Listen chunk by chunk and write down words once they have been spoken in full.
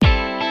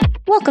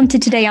Welcome to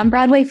Today on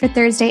Broadway for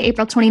Thursday,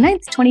 April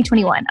 29th,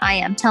 2021. I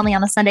am Tell Me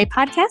on a Sunday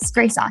podcast,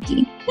 Grace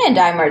Aki. And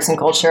I'm arts and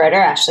culture writer,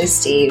 Ashley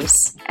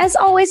Steves. As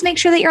always, make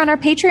sure that you're on our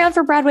Patreon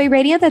for Broadway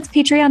Radio. That's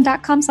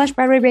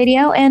patreon.com/Broadway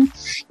Radio. And,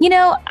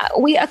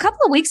 a couple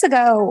of weeks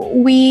ago,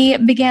 we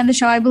began the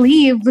show, I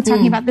believe, with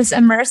talking about this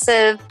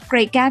immersive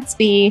Great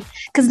Gatsby.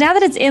 Because now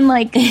that it's in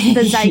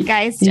the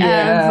zeitgeist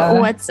of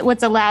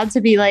what's allowed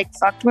to be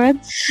fucked with,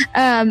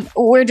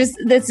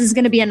 this is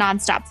going to be a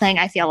nonstop thing,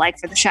 I feel like,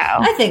 for the show.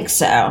 I think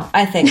so.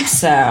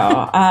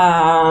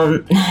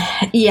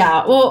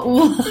 Yeah,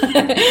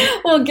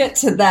 we'll get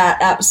to that,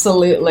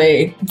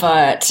 absolutely.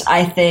 But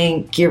I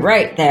think you're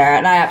right there.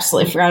 And I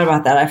absolutely forgot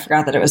about that. I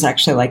forgot that it was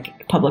actually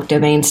public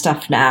domain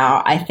stuff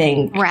now. I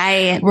think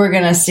we're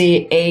going to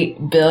see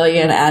 8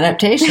 billion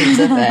adaptations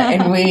of it.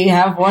 And we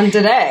have one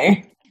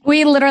today.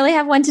 We literally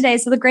have one today.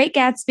 So The Great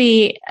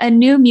Gatsby, a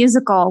new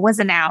musical was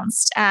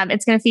announced.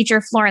 It's going to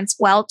feature Florence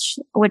Welch,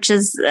 which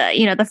is,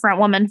 the front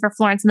woman for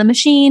Florence and the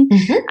Machine.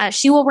 Mm-hmm.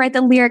 She will write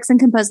the lyrics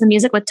and compose the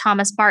music with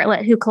Thomas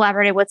Bartlett, who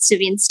collaborated with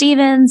Sufjan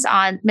Stevens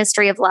on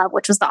Mystery of Love,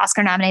 which was the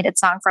Oscar-nominated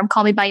song from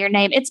Call Me By Your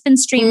Name. It's been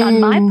streamed on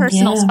my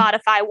personal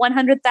Spotify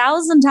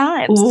 100,000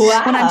 times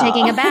when I'm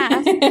taking a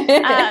bath.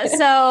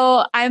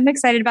 So I'm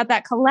excited about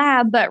that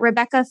collab. But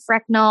Rebecca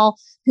Frecknell,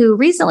 who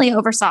recently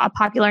oversaw a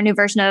popular new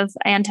version of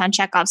Anton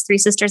Chekhov's Three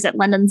Sisters at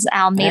London's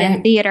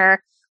Almaden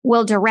Theatre,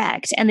 will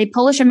direct. And the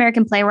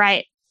Polish-American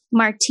playwright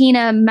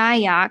Martina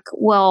Majak,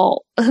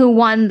 who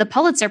won the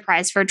Pulitzer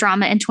Prize for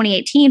drama in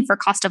 2018 for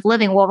Cost of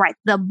Living, will write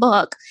the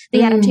book.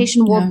 The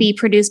adaptation will be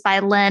produced by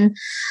Len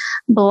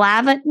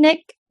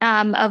Blavatnik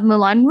of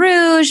Moulin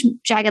Rouge,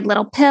 Jagged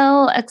Little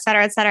Pill, et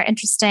cetera, et cetera.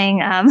 Interesting,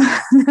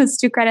 those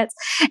two credits.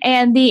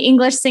 And the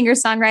English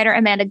singer-songwriter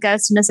Amanda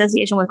Ghost, in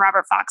association with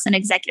Robert Fox, an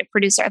executive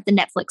producer of the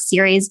Netflix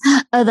series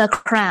The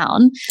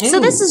Crown. Ooh. So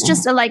this is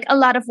just a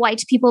lot of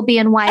white people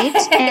being white.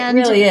 And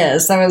it really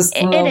is. That was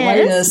the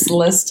whitest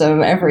list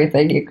of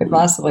everything you could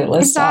possibly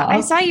list off.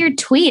 I saw your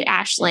tweet,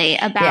 Ashley,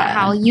 about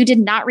how you did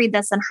not read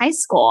this in high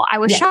school. I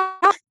was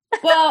shocked.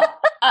 Well,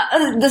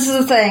 this is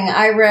the thing.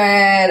 I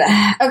read...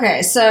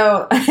 Okay,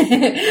 so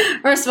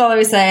first of all, let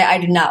me say I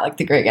do not like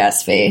The Great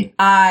Gatsby.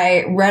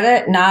 I read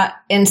it not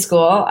in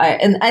school.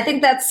 I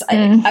think that's...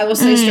 I will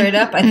say straight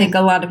up, I think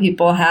a lot of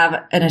people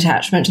have an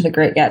attachment to The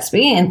Great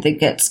Gatsby and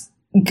think it's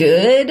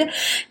good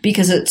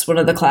because it's one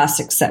of the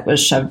classics that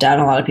was shoved down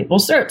a lot of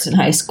people's throats in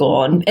high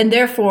school. And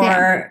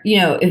therefore,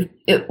 if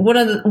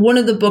one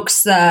of the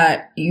books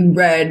that you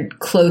read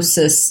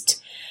closest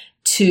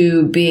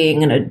to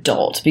being an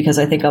adult, because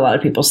I think a lot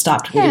of people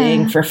stopped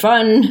reading for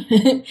fun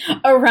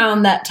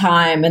around that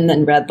time and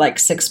then read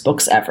 6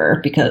 books ever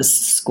because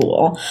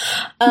school.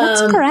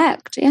 That's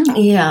correct. Yeah.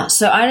 Yeah.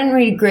 So I didn't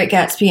read Great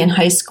Gatsby in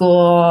high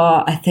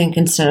school. I think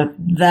instead of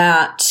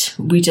that,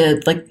 we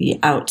did The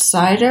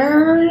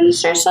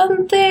Outsiders or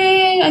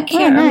something. I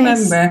can't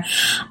remember.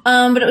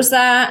 But it was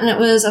that, and it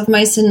was Of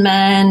Mice and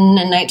Men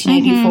in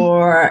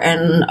 1984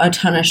 and a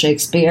ton of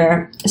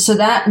Shakespeare. So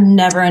that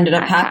never ended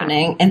up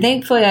happening. And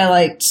thankfully I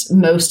liked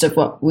most of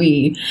what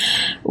we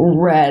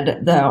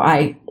read, though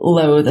I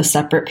loathe a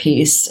separate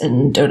piece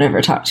and don't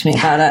ever talk to me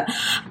about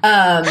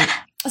it.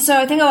 So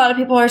I think a lot of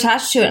people are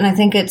attached to it, and I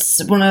think it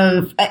has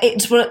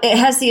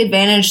the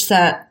advantage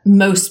that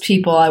most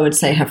people, I would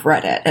say, have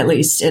read it, at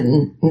least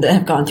that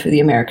have gone through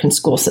the American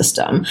school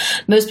system.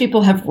 Most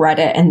people have read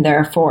it, and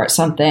therefore it's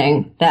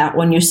something that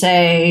when you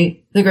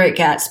say The Great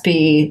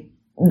Gatsby,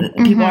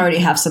 people already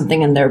have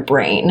something in their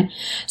brain.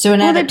 So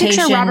an adaptation...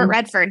 they picture Robert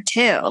Redford,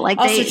 too.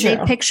 They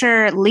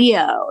picture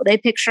Leo. They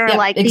picture,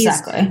 these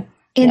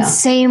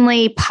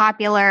insanely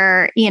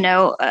popular,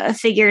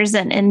 figures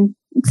in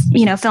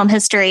film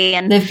history.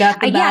 And they've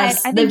got they've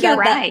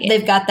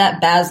got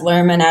that Baz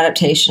Luhrmann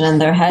adaptation in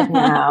their head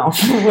now.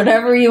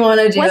 Whatever you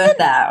want to do with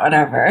that,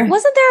 whatever.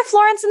 Wasn't there a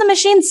Florence and the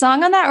Machine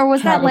song on that, or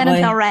was that Lana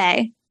Del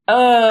Rey?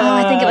 Oh,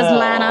 I think it was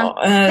Lana.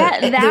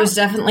 There was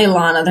definitely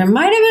Lana. There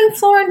might have been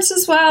Florence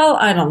as well.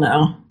 I don't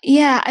know.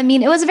 Yeah, I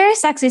mean, it was a very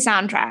sexy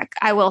soundtrack,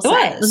 I will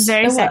say. It was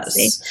very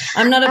sexy.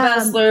 I'm not a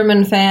Baz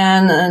Luhrmann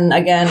fan, and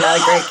again, not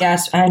a Great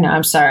Gatsby. I know,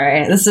 I'm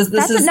sorry. That's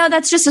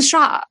just a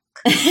shock.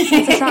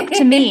 It's a shock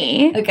to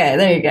me. Okay,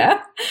 there you go.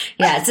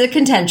 Yeah, it's a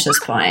contentious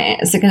point.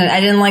 I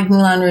didn't like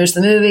Moulin Rouge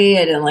the movie.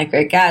 I didn't like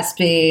Great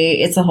Gatsby.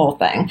 It's a whole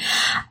thing.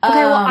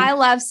 Okay, well, I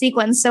love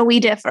sequins, so we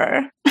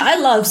differ. I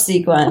love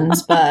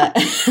sequins, but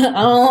I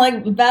don't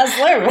like Baz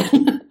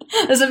Luhrmann.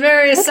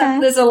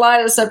 There's a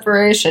lot of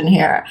separation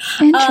here.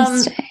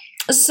 Interesting.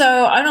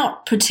 So I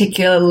don't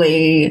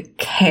particularly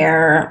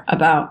care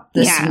about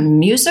this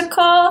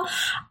musical.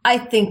 I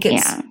think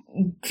it's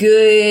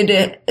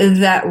good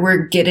that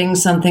we're getting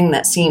something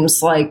that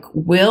seems like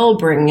will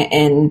bring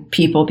in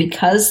people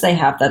because they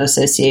have that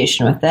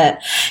association with it.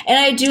 And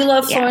I do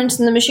love Florence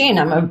and the Machine.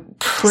 I'm a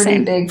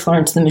pretty big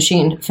Florence and the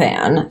Machine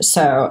fan.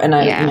 So,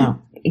 and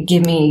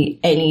give me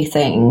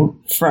anything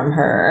from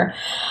her.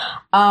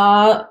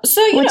 What's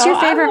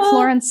your favorite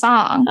Florence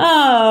song?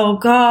 Oh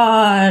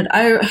God.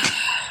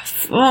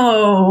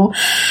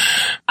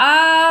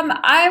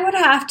 I would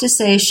have to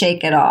say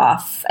Shake It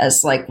Off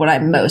as like what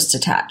I'm most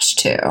attached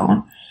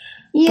to.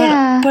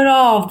 Yeah. But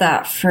all of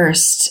that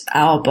first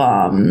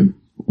album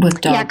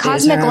with Dog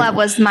Cosmic Days Love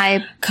was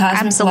my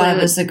Cosmic Love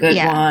is a good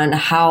one.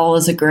 Howl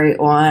is a great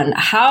one.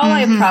 Howl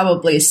I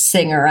probably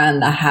sing around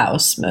the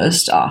house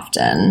most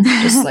often.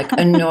 Just like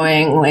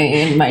annoyingly,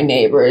 and my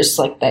neighbors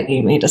like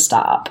begging me to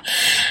stop.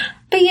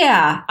 But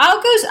yeah,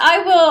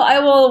 I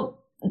will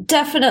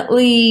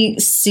definitely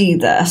see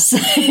this.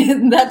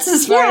 That's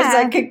as far as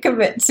I could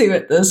commit to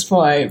at this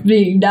point,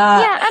 being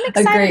not I'm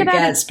excited a Great about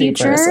Gatsby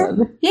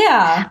person.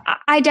 Yeah.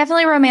 I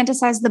definitely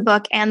romanticized the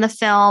book and the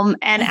film,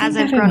 and as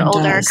I've grown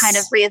older, kind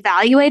of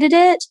reevaluated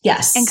it.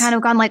 Yes. And kind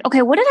of gone like,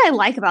 okay, what did I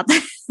like about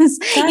this?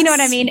 You know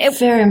what I mean?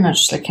 Very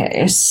much the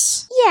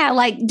case. Yeah,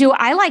 like,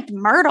 I liked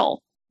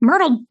Myrtle.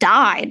 Myrtle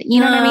died.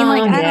 You know what I mean?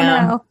 Like, I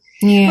don't know.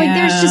 Yeah. Like,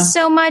 there's just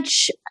so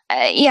much.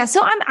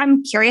 So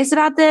I'm curious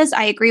about this.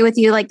 I agree with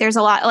you. Like, there's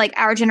a lot, like,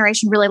 our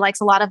generation really likes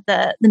a lot of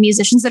the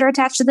musicians that are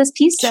attached to this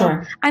piece.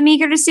 So I'm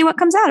eager to see what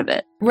comes out of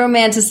it.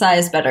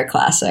 Romanticize better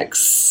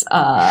classics.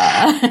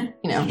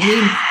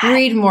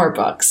 Read more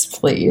books,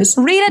 please.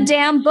 Read a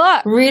damn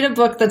book. Read a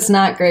book that's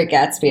not Great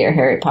Gatsby or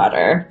Harry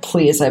Potter.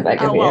 Please, I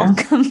beg of you. Well,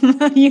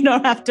 you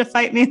don't have to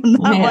fight me on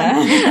that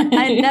one.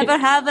 I never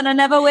have and I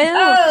never will.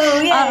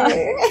 Oh,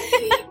 yay.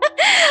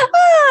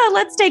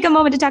 Let's take a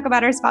moment to talk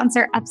about our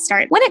sponsor,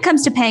 Upstart. When it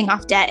comes to paying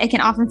off debt, it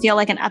can often feel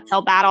like an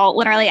uphill battle.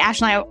 Literally,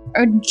 Ashley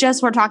and I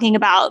were talking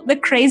about the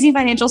crazy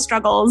financial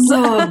struggles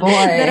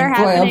that are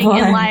happening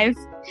in life.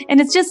 And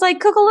it's just like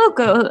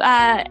Kukuloko.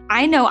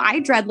 I know I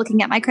dread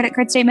looking at my credit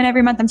card statement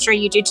every month. I'm sure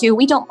you do too.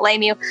 We don't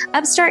blame you.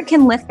 Upstart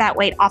can lift that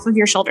weight off of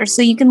your shoulders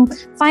so you can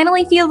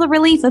finally feel the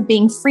relief of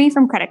being free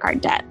from credit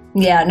card debt.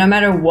 Yeah, no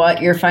matter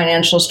what your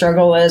financial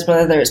struggle is,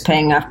 whether there's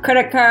paying off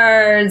credit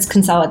cards,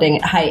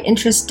 consolidating high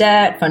interest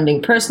debt, funding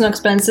personal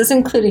expenses,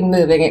 including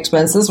moving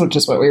expenses, which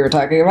is what we were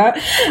talking about,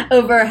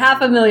 over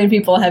 500,000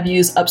 people have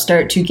used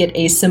Upstart to get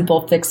a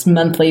simple fixed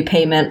monthly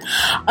payment.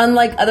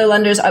 Unlike other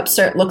lenders,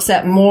 Upstart looks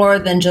at more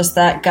than just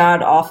that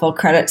god-awful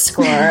credit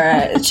score.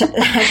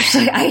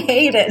 I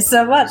hate it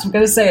so much. I'm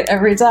going to say it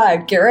every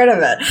time. Get rid of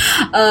it.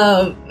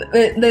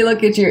 They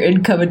look at your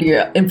income and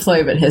your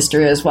employment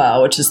history as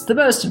well, which is the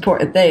most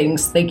important thing.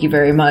 Thank you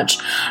very much.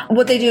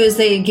 What they do is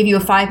they give you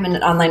a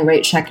 5-minute online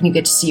rate check, and you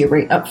get to see your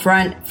rate up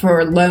front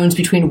for loans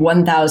between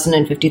 $1,000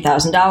 and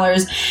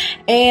 $50,000.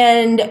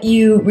 And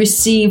you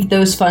receive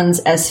those funds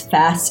as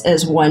fast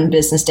as one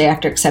business day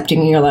after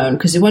accepting your loan.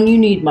 Because when you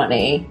need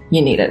money,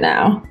 you need it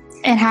now.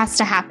 It has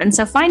to happen.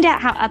 So find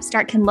out how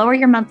Upstart can lower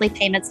your monthly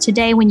payments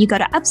today when you go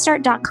to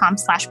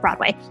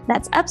upstart.com/Broadway.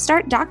 That's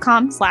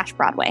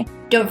upstart.com/Broadway.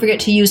 Don't forget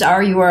to use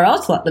our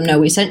URL to let them know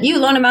we sent you.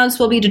 Loan amounts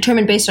will be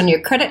determined based on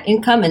your credit,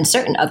 income, and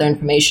certain other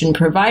information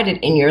provided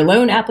in your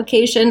loan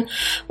application.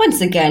 Once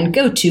again,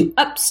 go to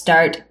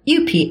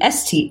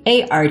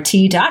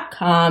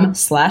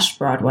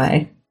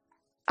upstart.com/Broadway.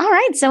 All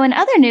right. So in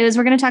other news,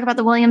 we're going to talk about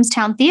the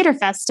Williamstown Theater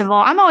Festival.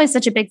 I'm always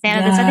such a big fan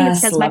of this. I think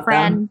it's because my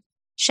friend...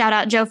 Shout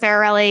out Joe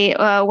Farrelly,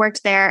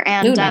 worked there,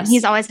 and nice.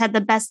 He's always had the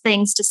best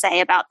things to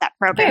say about that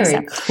program.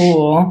 Very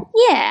cool.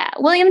 Yeah.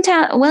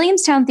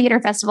 Williamstown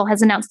Theater Festival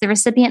has announced the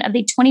recipient of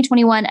the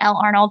 2021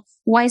 L. Arnold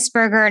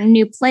Weisberger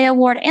New Play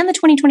Award and the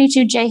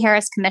 2022 J.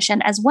 Harris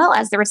Commission, as well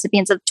as the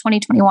recipients of the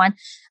 2021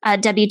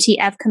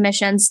 WTF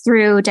commissions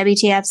through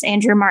WTF's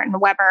Andrew Martin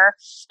Weber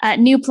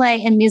New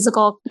Play and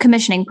Musical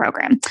Commissioning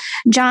Program.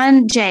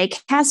 John J.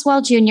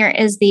 Caswell Jr.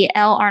 is the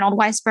L. Arnold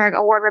Weisberg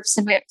Award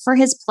recipient for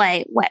his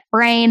play Wet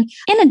Brain.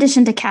 In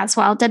addition to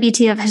Caswell,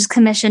 WTF has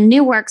commissioned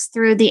new works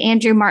through the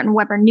Andrew Martin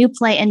Weber New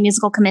Play and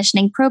Musical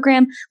Commissioning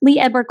Program. Lee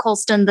Edward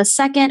Colston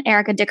II,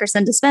 Erica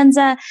Dickerson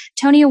Dispenza,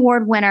 Tony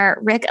Award winner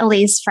Rick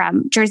Elise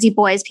from Jersey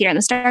Boys, Peter and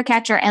the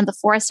Starcatcher, and The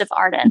Forest of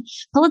Arden.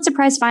 Pulitzer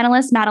Prize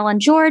finalists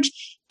Madeline George,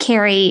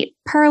 Carrie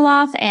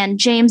Perloff, and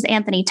James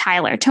Anthony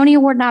Tyler. Tony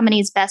Award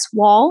nominees Bess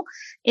Wall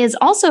is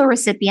also a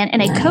recipient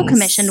and a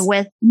co-commission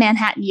with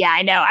Manhattan. Yeah,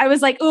 I know. I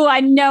was like, ooh,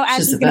 I know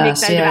Ashley's going to be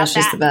excited about that.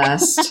 She's the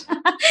best.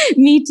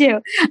 Me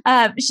too.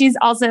 She's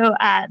also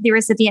the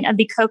recipient of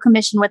the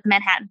co-commission with the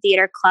Manhattan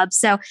Theater Club.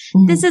 So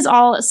this is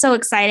all so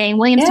exciting.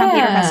 Williamstown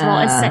Theater Festival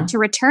is set to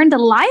return to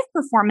live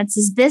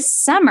performances this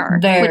summer,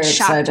 which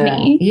shocked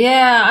me.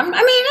 Yeah,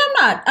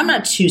 I'm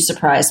not too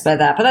surprised by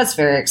that, but that's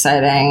very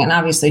exciting. And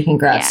obviously,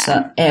 congrats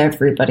to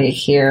everybody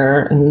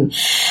here and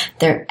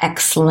their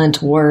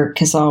excellent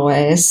work as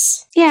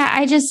always. Yeah,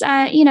 I just,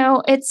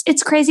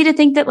 it's crazy to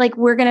think that like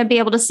we're going to be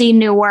able to see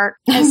new work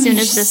as soon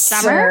as this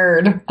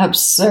summer.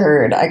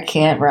 Absurd. I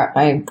can't wrap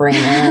my brain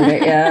around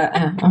it yet.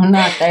 I'm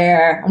not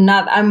there.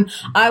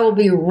 I will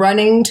be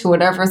running to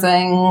whatever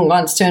thing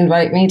wants to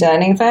invite me to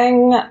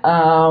anything.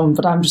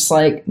 But I'm just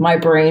like, my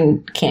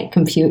brain can't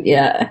compute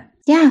yet.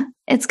 Yeah.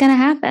 It's going to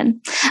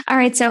happen. All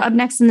right. So up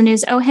next in the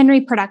news, O. Henry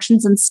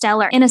Productions and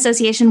Stellar, in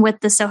association with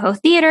the Soho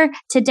Theater,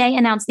 today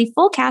announced the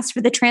full cast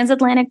for the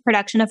transatlantic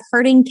production of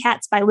Herding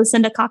Cats by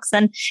Lucinda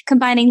Coxon,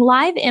 combining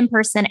live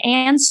in-person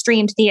and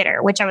streamed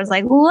theater, which I was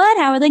like, what?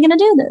 How are they going to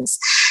do this?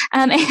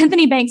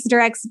 Anthony Banks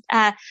directs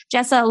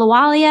Jessa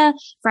Lawalia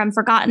from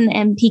Forgotten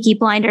and Peaky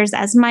Blinders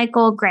as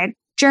Michael, Greg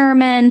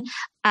German,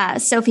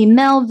 Sophie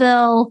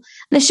Melville.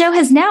 The show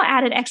has now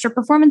added extra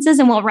performances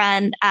and will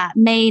run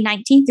May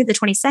 19th through the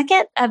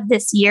 22nd of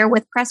this year,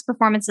 with press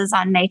performances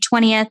on May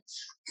 20th.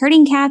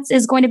 Herding Cats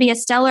is going to be a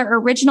Stellar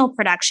original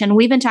production.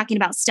 We've been talking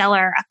about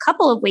Stellar a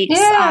couple of weeks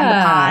on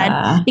the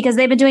pod because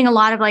they've been doing a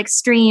lot of like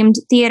streamed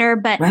theater,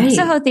 but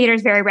Soho Theater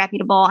is very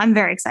reputable. I'm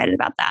very excited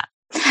about that.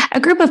 A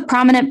group of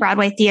prominent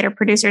Broadway theater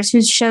producers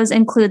whose shows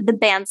include The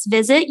Band's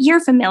Visit. You're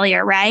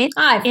familiar, right?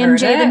 I've heard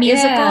MJ the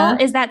Musical. Yeah.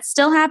 Is that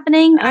still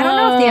happening? I don't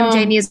know if the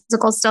MJ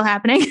Musical is still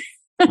happening.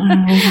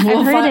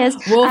 I've heard it is.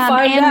 We'll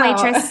find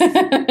out.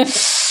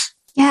 Waitress.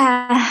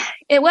 Yeah,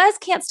 it was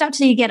Can't Stop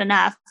Till You Get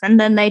Enough. And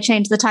then they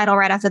changed the title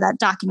right after that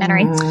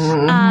documentary.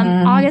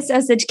 August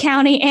Osage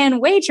County and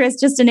Waitress,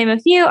 just to name a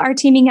few, are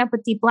teaming up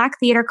with the Black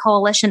Theater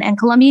Coalition and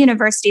Columbia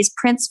University's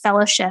Prince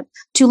Fellowship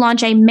to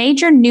launch a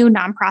major new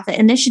nonprofit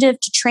initiative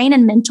to train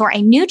and mentor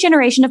a new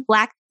generation of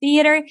Black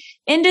theater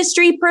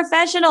industry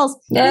professionals.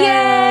 Yay!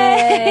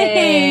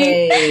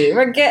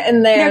 We're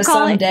getting there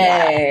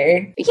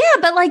someday. Yeah,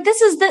 but like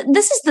this is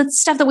the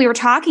stuff that we were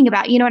talking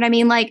about. You know what I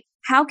mean? Like,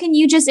 how can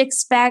you just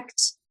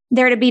expect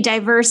there to be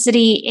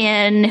diversity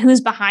in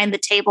who's behind the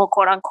table,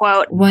 quote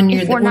unquote, when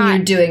you're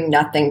doing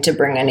nothing to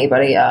bring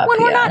anybody up?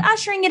 When we're not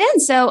ushering it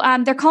in. So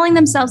they're calling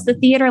themselves the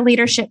Theater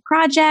Leadership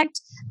Project.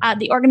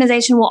 The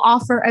organization will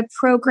offer a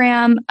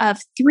program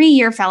of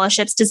 3-year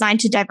fellowships designed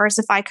to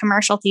diversify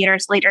commercial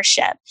theater's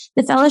leadership.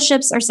 The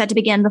fellowships are set to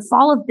begin the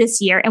fall of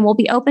this year and will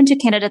be open to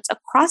candidates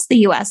across the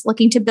U.S.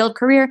 looking to build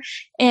careers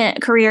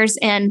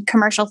in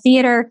commercial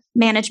theater,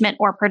 management,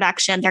 or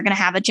production. They're going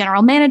to have a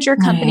general manager,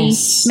 company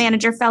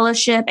manager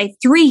fellowship, a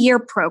 3-year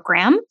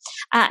program,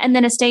 and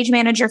then a stage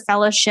manager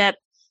fellowship,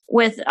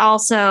 with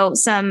also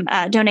some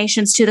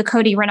donations to the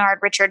Cody Renard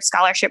Richard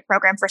Scholarship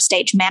Program for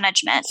Stage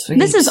Management. Sweet.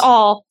 This is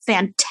all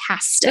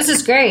fantastic. This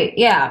is great.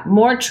 Yeah.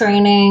 More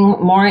training,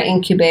 more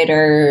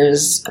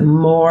incubators,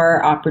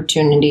 more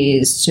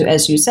opportunities to,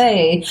 as you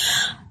say,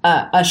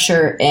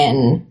 usher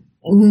in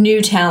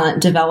new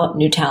talent, develop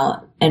new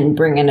talent, and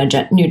bring in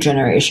a new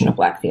generation of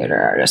Black theater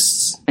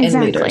artists and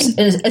leaders,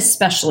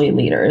 especially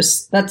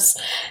leaders. That's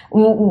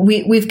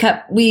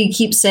we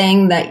keep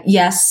saying that,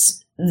 yes,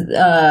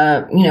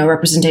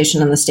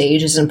 representation on the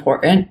stage is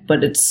important,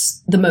 but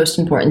it's the most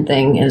important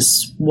thing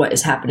is what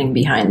is happening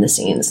behind the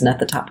scenes and at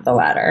the top of the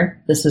ladder.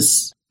 This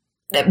is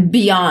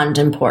beyond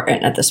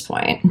important at this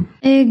point.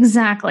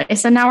 Exactly.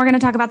 So now we're going to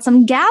talk about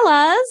some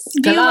galas.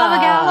 Do you love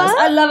a gala?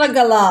 I love a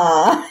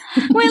gala.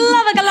 We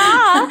love a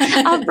gala.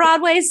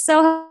 Off-Broadway's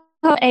Soho,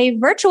 a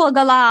virtual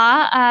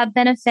gala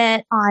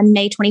benefit on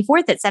May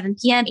 24th at 7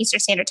 p.m. Eastern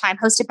Standard Time,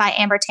 hosted by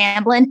Amber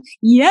Tamblyn.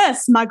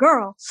 Yes, my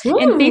girl. Ooh.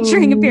 And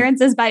featuring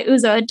appearances by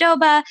Uzo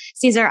Adoba,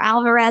 Cesar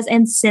Alvarez,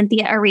 and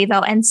Cynthia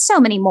Erivo, and so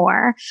many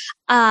more.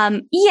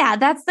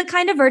 That's the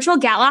kind of virtual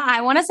gala I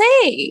want to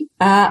see.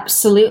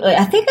 Absolutely.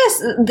 I think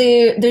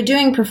they're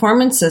doing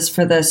performances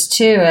for this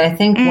too. I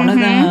think one of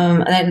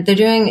them they're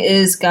doing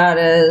is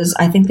Goddess.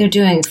 I think they're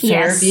doing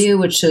Fairview,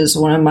 which is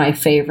one of my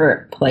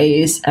favorite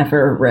plays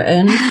ever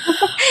written.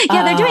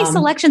 They're doing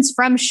selections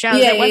from shows.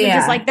 It wasn't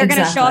just like they're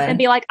going to show up and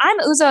be like, I'm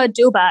Uzo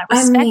Aduba.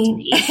 Respect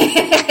me.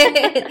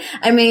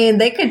 I mean,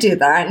 they could do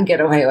that and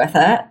get away with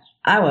it.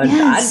 I would.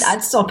 Yes.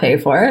 I'd still pay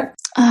for it.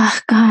 Oh,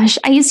 gosh.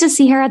 I used to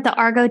see her at the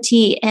Argo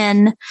Tea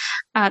in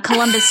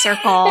Columbus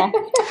Circle.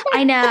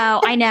 I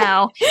know.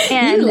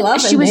 And you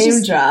love a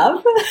name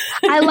drop.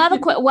 I love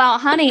well,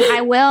 honey,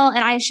 I will and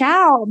I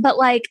shall. But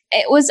like,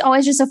 it was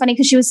always just so funny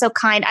because she was so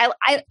kind.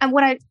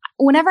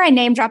 Whenever I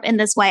name drop in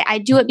this way, I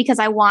do it because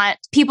I want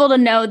people to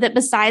know that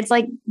besides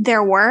like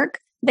their work,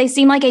 they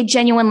seem like a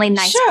genuinely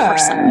nice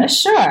person.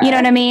 Sure. You know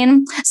what I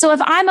mean? So if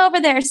I'm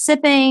over there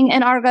sipping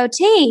an Argo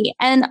tea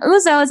and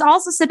Uzo is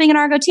also sipping an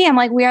Argo tea, I'm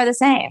like, we are the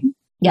same.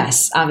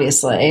 Yes,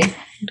 obviously.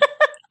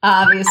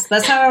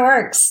 That's how it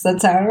works.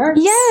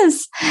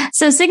 Yes.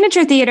 So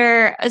Signature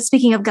Theater,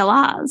 speaking of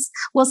galas,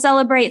 will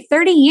celebrate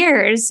 30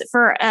 years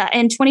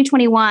in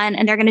 2021,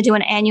 and they're going to do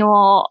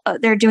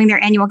they're doing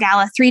their annual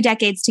gala, 3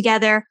 decades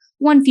together.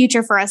 One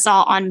Future for Us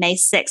All on May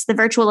 6th. The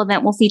virtual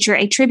event will feature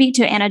a tribute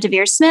to Anna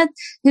Devere Smith,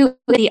 who is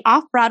the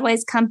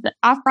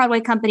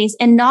Off-Broadway company's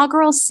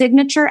inaugural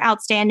Signature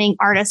Outstanding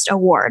Artist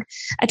Award.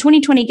 A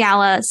 2020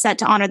 gala set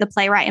to honor the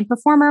playwright and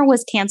performer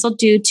was canceled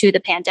due to the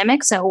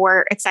pandemic, so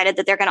we're excited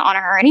that they're going to honor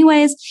her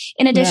anyways.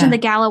 In addition, the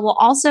gala will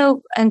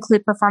also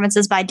include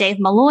performances by Dave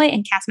Malloy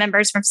and cast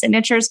members from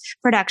Signature's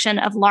production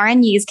of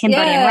Lauren Yee's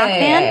Cambodian rock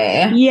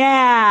band.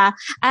 Yeah.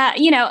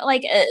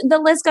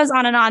 The list goes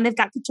on and on. They've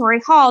got Katori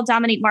Hall,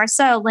 Dominique Marceau,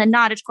 Lynn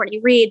Nottage,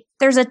 Courtney Reed.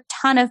 There's a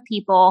ton of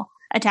people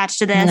attached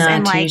to this.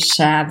 Not too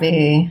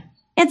shabby.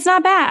 It's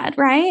not bad,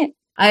 right?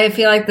 I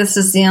feel like this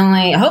is the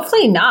only,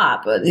 hopefully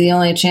not, but the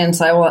only chance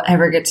I will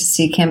ever get to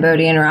see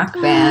Cambodian rock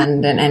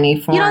band in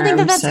any form. You don't think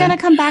that that's going to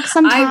come back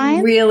sometime?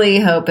 I really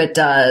hope it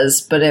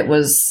does, but it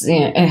was,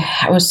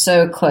 I was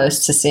so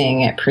close to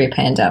seeing it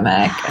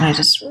pre-pandemic, and I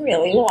just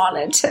really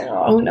wanted to.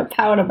 I'm going to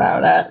pout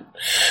about it.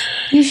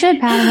 You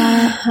should pout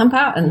about it.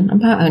 I'm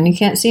pouting. You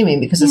can't see me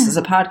because this is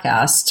a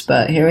podcast,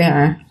 but here we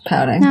are,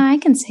 pouting. No, I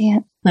can see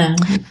it. Yeah.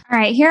 All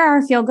right, here are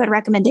our feel-good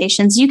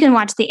recommendations. You can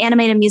watch the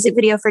animated music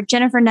video for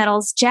Jennifer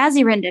Nettles'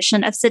 jazzy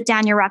rendition of Sit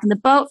Down, You're Rocking the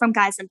Boat from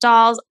Guys and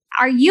Dolls.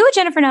 Are you a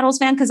Jennifer Nettles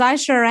fan? Because I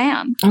sure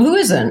am. Who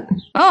isn't?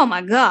 Oh,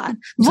 my God.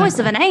 Voice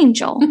of an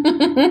angel.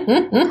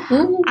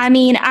 I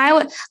mean, I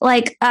would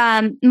like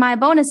my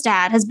bonus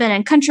dad has been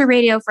in country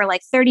radio for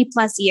like 30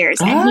 plus years.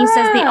 And he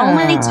says the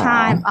only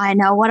time I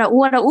know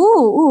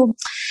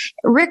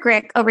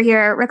Rick over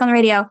here, Rick on the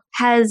radio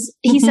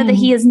he said that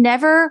he has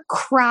never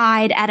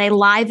cried at a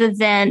live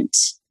event.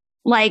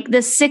 Like the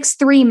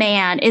 6'3"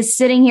 man is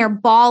sitting here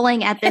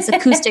bawling at this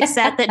acoustic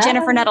set that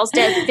Jennifer Nettles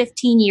did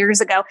 15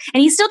 years ago.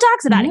 And he still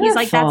talks about it. He's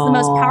like, that's the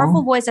most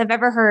powerful voice I've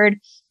ever heard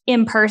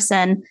in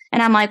person.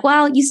 And I'm like,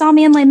 well, you saw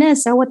me in Les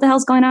Mis, so what the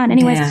hell's going on?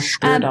 Anyways,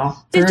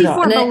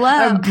 54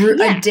 Below.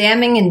 A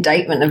damning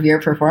indictment of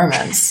your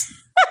performance.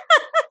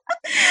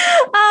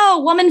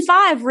 Oh, Woman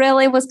 5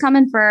 really was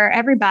coming for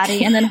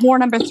everybody. And then whore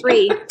number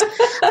 3.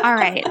 All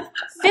right.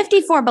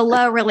 54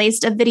 Below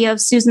released a video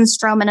of Susan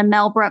Stroman and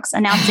Mel Brooks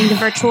announcing the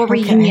virtual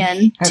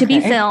reunion to be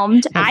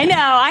filmed. Okay. I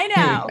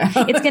know.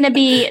 It's going to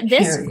be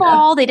this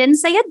fall. They didn't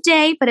say a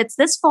date, but it's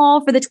this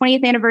fall for the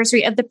 20th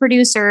anniversary of The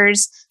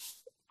Producers.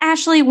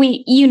 Ashley,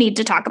 you need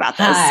to talk about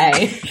this.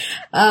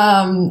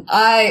 Hi.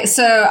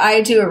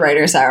 I do a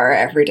writer's hour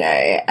every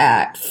day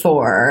at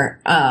 4.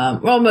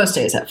 Most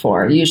days at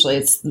 4.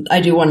 Usually I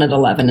do one at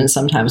 11 and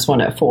sometimes one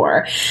at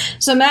 4.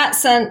 So Matt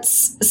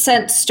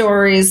sent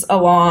stories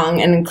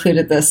along and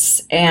included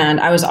this, and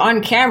I was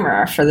on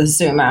camera for the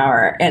Zoom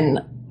hour and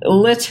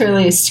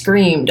literally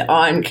screamed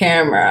on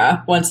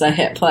camera once I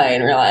hit play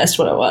and realized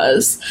what it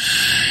was.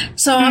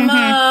 So and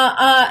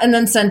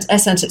then I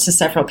sent it to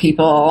several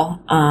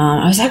people.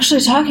 I was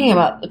actually talking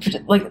about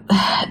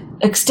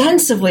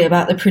extensively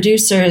about The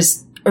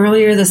Producers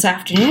earlier this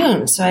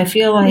afternoon, so I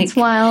feel like it's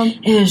wild.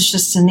 It was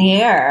just in the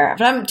air.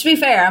 But to be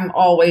fair, I'm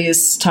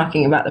always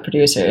talking about The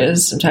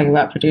Producers. I'm talking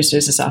about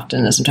Producers as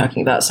often as I'm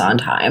talking about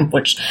Sondheim,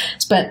 which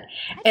spent.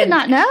 I did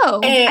not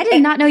know. I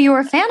did not know you were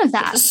a fan of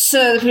that.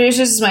 So The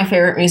Producers is my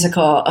favorite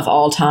musical of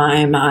all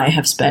time. I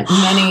have spent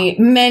many,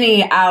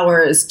 many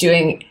hours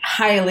doing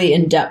highly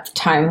in-depth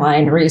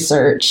timeline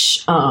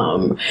research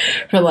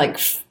for like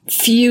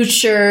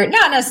future,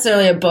 not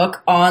necessarily a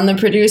book on The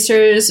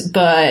Producers,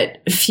 but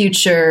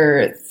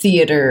future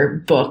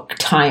theater book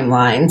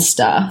timeline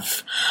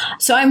stuff.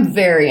 So I'm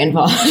very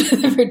involved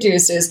in The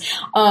Producers.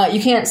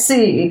 You can't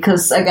see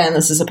because, again,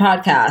 this is a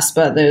podcast,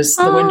 but there's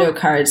the window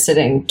card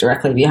sitting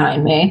directly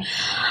behind me.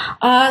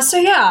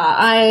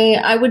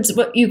 I would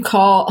what you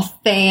call a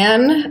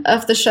fan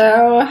of the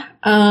show.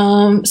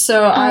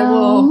 I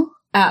will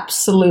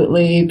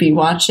absolutely be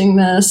watching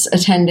this,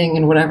 attending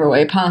in whatever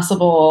way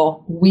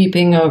possible,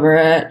 weeping over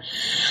it.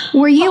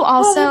 Were you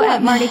also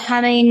at Marty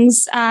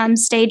Cummings'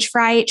 stage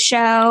fright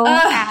show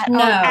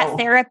at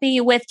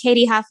Therapy with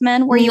Katie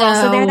Huffman? Were you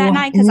also there that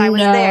night? Because I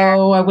was there.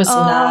 No, I was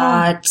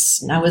not.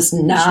 I was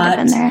not.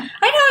 Been there.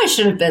 I know I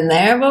should have been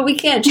there, but we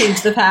can't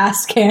change the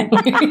past, can we?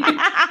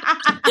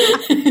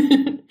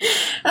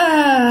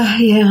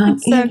 Yeah.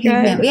 It's so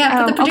good.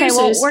 Yeah, for The Producers.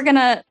 Okay,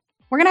 well,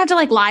 we're gonna have to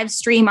live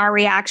stream our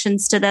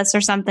reactions to this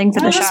or something for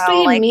the show,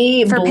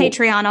 for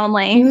Patreon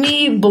only.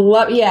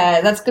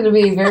 Yeah, that's gonna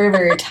be very,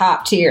 very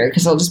top tier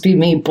because it'll just be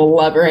me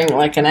blubbering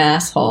like an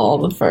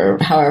asshole for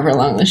however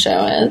long the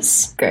show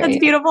is. Great. That's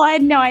beautiful. I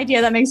had no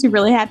idea. That makes me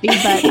really happy.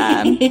 But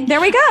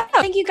there we go.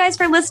 Thank you guys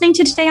for listening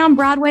to Today on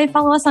Broadway.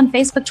 Follow us on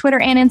Facebook,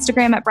 Twitter, and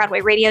Instagram at Broadway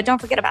Radio. Don't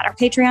forget about our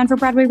Patreon for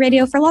Broadway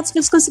Radio for lots of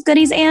exclusive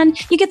goodies, and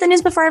you get the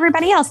news before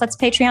everybody else. That's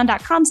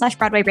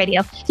patreon.com/Broadway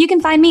Radio. You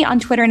can find me on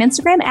Twitter and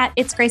Instagram at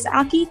It's Grace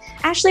Alki.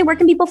 Ashley, where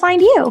can people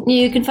find you?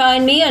 You can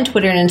find me on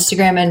Twitter and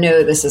Instagram and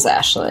No, This Is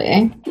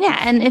Ashley. Yeah,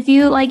 and if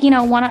you want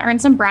to earn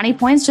some brownie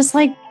points, just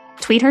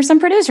tweet her some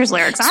Producers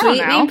lyrics. I don't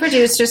know. Tweet me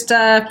producer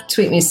stuff.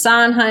 Tweet me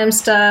Sondheim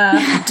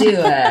stuff. Do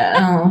it.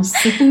 I'll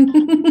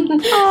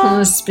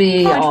just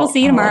be we'll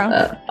see you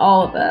tomorrow.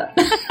 All of it.